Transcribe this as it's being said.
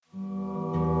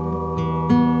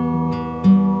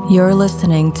You're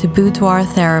listening to Boudoir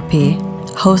Therapy,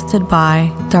 hosted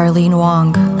by Darlene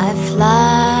Wong. I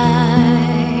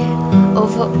fly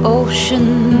over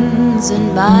oceans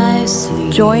in my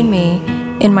sleep. Join me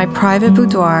in my private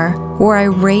boudoir where I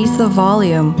raise the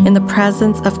volume in the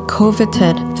presence of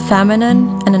coveted, feminine,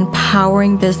 and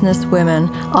empowering business women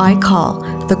I call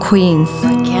the Queens.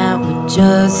 Why can't we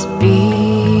just be?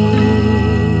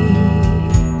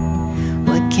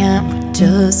 Why can't we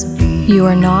just be? You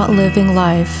are not living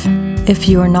life if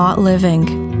you are not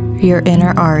living your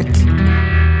inner art.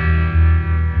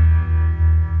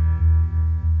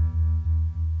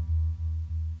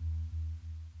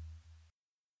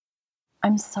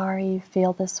 I'm sorry you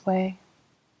feel this way.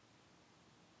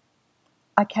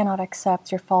 I cannot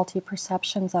accept your faulty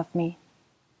perceptions of me.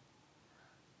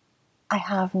 I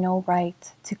have no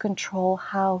right to control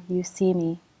how you see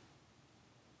me.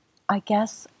 I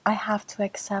guess I have to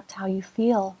accept how you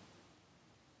feel.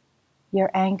 Your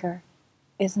anger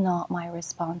is not my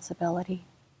responsibility.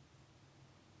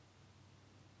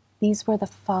 These were the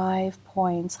 5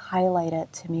 points highlighted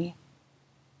to me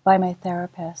by my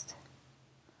therapist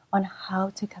on how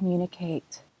to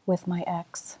communicate with my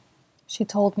ex. She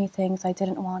told me things I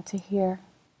didn't want to hear.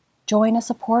 Join a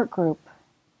support group.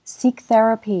 Seek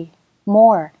therapy.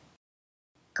 More.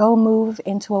 Go move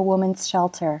into a woman's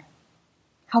shelter.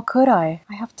 How could I?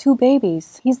 I have 2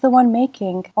 babies. He's the one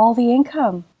making all the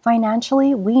income.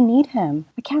 Financially, we need him.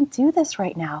 I can't do this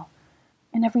right now.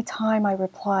 And every time I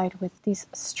replied with these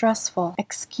stressful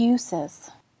excuses,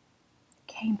 it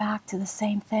came back to the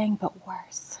same thing, but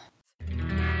worse.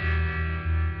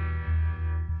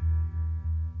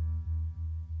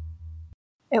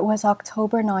 It was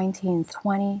October 19th,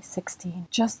 2016.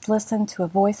 Just listened to a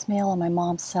voicemail on my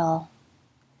mom's cell.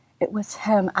 It was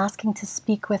him asking to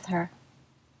speak with her.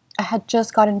 I had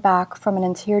just gotten back from an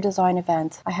interior design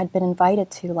event I had been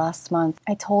invited to last month.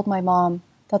 I told my mom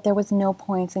that there was no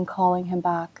point in calling him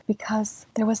back because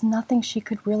there was nothing she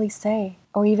could really say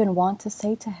or even want to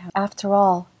say to him. After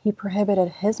all, he prohibited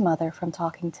his mother from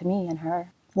talking to me and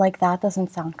her. Like that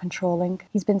doesn't sound controlling.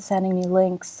 He's been sending me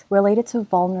links related to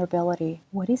vulnerability.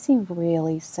 What is he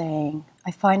really saying?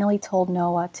 I finally told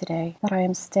Noah today that I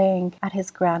am staying at his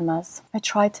grandma's. I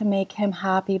tried to make him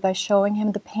happy by showing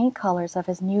him the paint colors of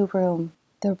his new room,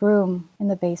 the room in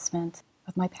the basement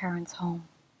of my parents' home.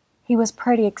 He was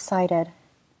pretty excited.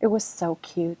 It was so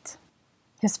cute.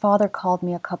 His father called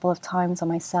me a couple of times on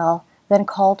my cell, then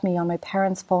called me on my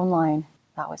parents' phone line.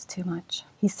 That was too much.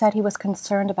 He said he was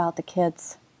concerned about the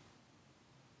kids,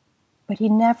 but he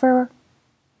never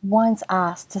once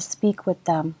asked to speak with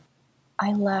them.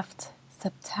 I left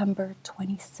September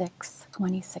 26,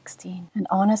 2016. And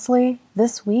honestly,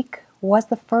 this week was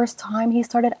the first time he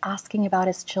started asking about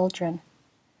his children.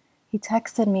 He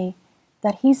texted me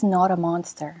that he's not a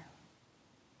monster.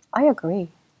 I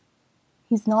agree.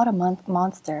 He's not a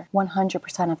monster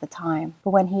 100% of the time,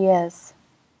 but when he is,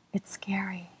 it's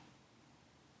scary.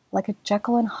 Like a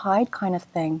Jekyll and Hyde kind of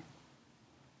thing.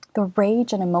 The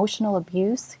rage and emotional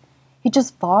abuse, he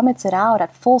just vomits it out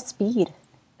at full speed.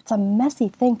 It's a messy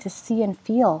thing to see and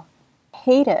feel. I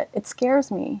hate it. It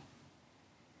scares me.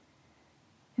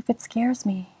 If it scares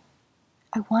me,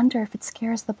 I wonder if it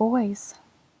scares the boys.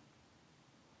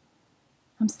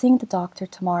 I'm seeing the doctor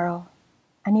tomorrow.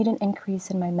 I need an increase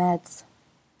in my meds.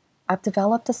 I've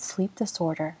developed a sleep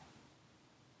disorder.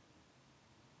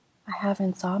 I have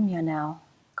insomnia now.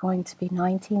 Going to be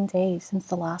 19 days since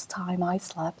the last time I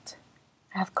slept.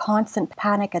 I have constant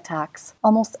panic attacks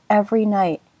almost every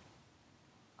night,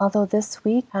 although this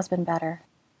week has been better.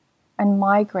 And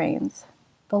migraines,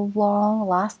 the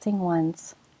long-lasting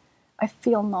ones, I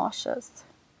feel nauseous.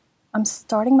 I'm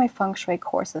starting my feng shui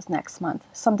courses next month,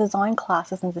 some design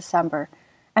classes in December,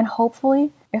 and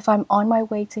hopefully, if I'm on my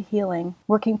way to healing,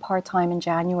 working part-time in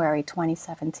January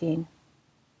 2017.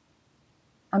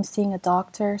 I'm seeing a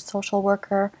doctor, social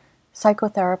worker,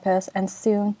 psychotherapist, and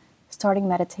soon starting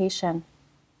meditation.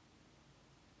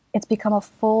 It's become a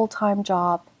full-time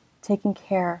job taking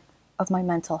care of my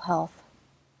mental health.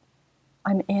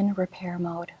 I'm in repair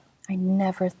mode. I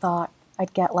never thought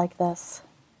I'd get like this.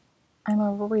 I'm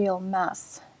a real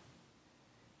mess.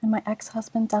 And my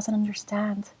ex-husband doesn't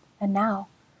understand. And now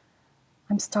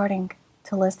I'm starting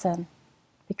to listen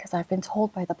because I've been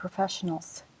told by the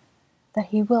professionals that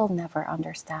he will never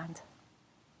understand.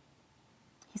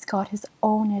 He's got his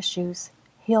own issues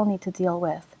he'll need to deal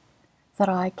with that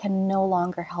I can no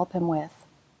longer help him with.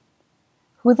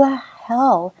 Who the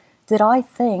hell did I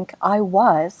think I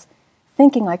was,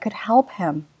 thinking I could help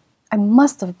him? I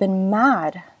must have been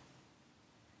mad.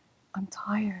 I'm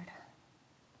tired.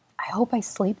 I hope I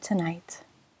sleep tonight.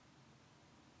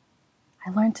 I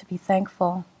learned to be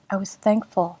thankful. I was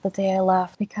thankful the day I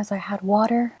left because I had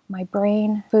water, my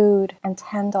brain, food, and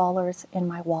 $10 in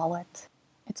my wallet.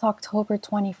 It's October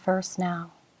 21st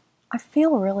now. I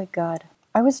feel really good.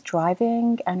 I was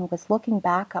driving and was looking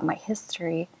back at my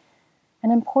history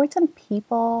and important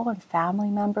people and family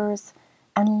members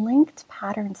and linked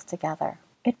patterns together.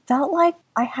 It felt like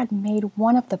I had made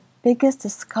one of the biggest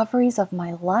discoveries of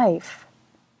my life.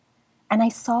 And I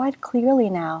saw it clearly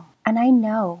now, and I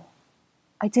know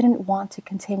I didn't want to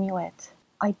continue it.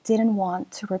 I didn't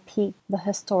want to repeat the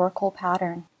historical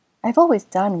pattern. I've always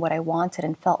done what I wanted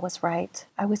and felt was right.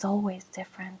 I was always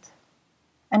different.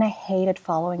 And I hated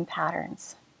following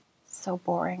patterns. So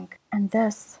boring. And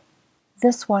this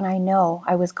one I know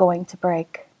I was going to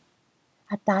break.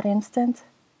 At that instant,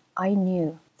 I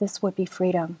knew this would be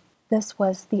freedom. This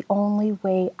was the only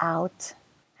way out.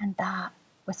 And that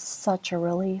was such a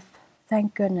relief.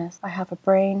 Thank goodness I have a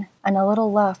brain and a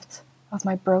little left of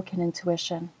my broken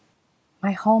intuition.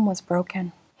 My home was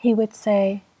broken. He would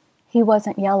say he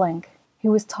wasn't yelling. He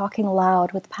was talking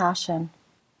loud with passion.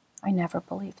 I never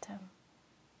believed him.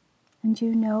 And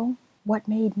you know what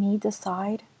made me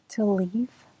decide to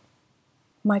leave?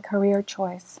 My career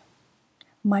choice.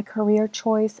 My career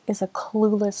choice is a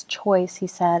clueless choice, he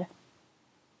said.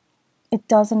 It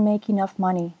doesn't make enough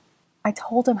money. I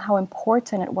told him how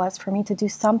important it was for me to do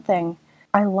something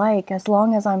I like as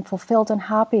long as I'm fulfilled and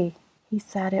happy. He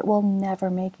said it will never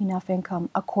make enough income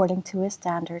according to his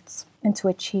standards and to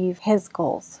achieve his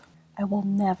goals. I will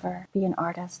never be an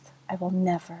artist. I will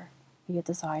never be a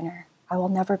designer. I will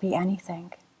never be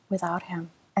anything without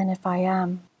him. And if I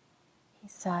am, he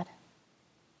said,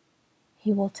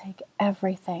 he will take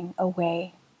everything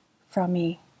away from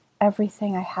me,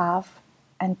 everything I have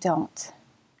and don't.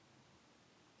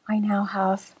 I now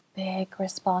have big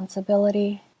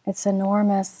responsibility. It's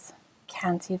enormous.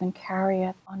 Can't even carry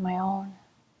it on my own.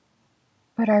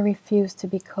 But I refuse to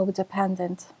be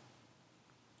codependent.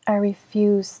 I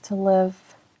refuse to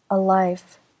live a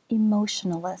life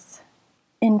emotionless,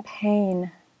 in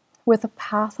pain, with a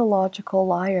pathological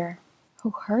liar who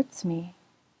hurts me.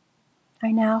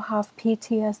 I now have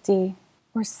PTSD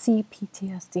or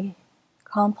CPTSD,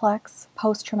 complex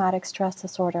post-traumatic stress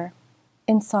disorder,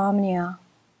 insomnia,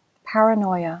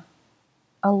 paranoia,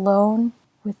 alone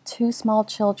with 2 small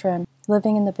children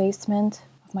living in the basement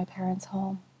of my parents'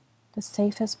 home, the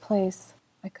safest place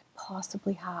I could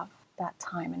possibly have that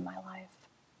time in my life.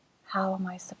 How am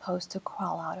I supposed to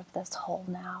crawl out of this hole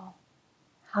now?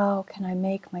 How can I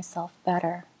make myself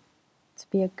better to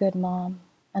be a good mom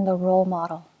and a role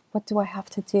model? What do I have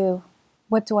to do?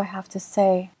 What do I have to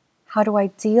say? How do I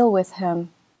deal with him?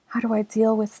 How do I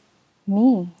deal with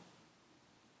me?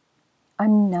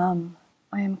 I'm numb.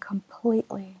 I am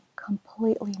completely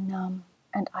numb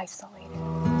and isolated.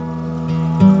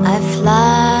 I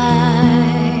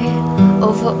fly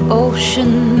over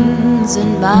oceans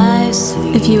in my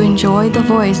sleep. If you enjoyed the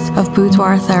voice of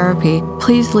Boudoir Therapy,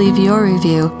 please leave your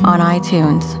review on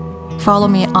iTunes. Follow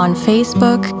me on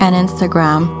Facebook and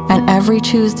Instagram, and every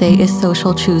Tuesday is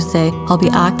Social Tuesday. I'll be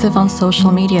active on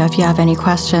social media if you have any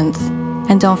questions.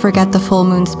 And don't forget the full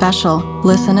moon special.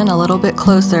 Listen in a little bit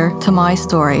closer to my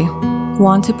story.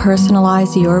 Want to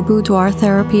personalize your boudoir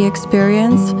therapy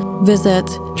experience? Visit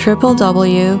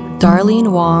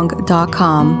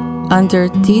www.darlenewong.com under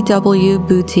DW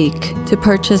Boutique to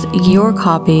purchase your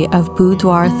copy of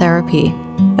Boudoir Therapy,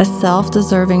 a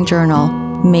self-deserving journal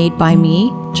made by me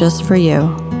just for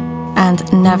you. And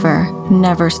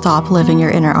never stop living your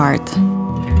inner art,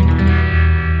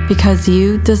 because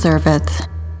you deserve it.